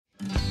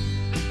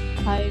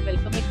Hi,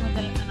 welcome back to my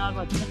channel and are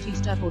watching a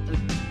 3-star hotel.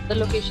 The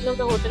location of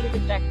the hotel is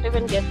attractive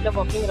and guests love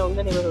walking around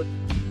the neighborhood.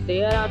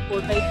 There are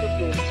 4 types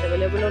of rooms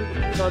available on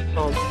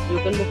booking.com. You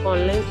can book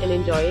online and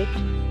enjoy it.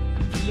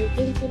 You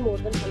can see more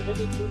than 100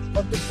 reviews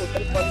of this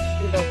hotel on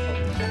booking.com.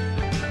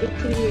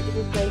 Its rating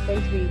is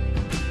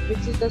 9.3,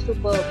 which is the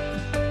superb.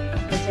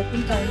 The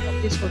check-in time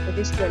of this hotel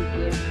is 12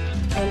 p.m.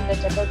 And the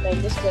checkout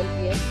time is 12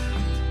 p.m.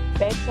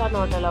 Pets are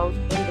not allowed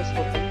in this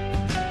hotel.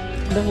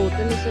 The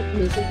hotel accepts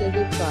major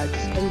credit cards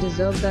and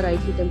reserves the right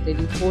to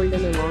temporarily hold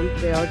an amount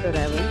prior to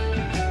arrival.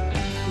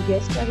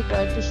 Guests are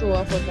required to show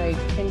a photo ID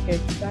and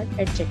credit card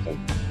at check-in.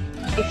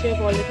 If you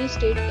have already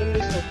stayed in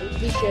this hotel,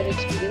 please share your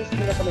experience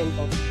in the comment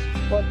box.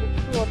 For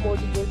booking or more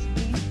details,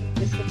 please see the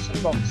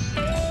description box.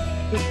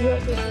 If you are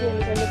facing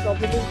any kind of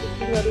problem in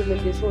booking a room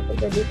in this hotel,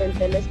 then you can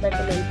tell us by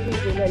commenting.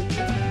 We will help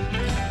you.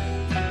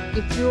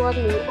 If you are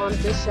new on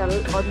this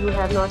channel or you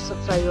have not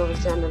subscribed our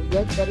channel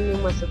yet, then you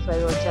must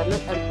subscribe our channel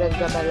and press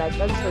the bell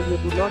icon so you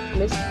do not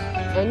miss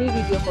any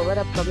video of our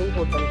upcoming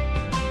hotel.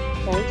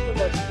 Thanks for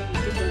watching.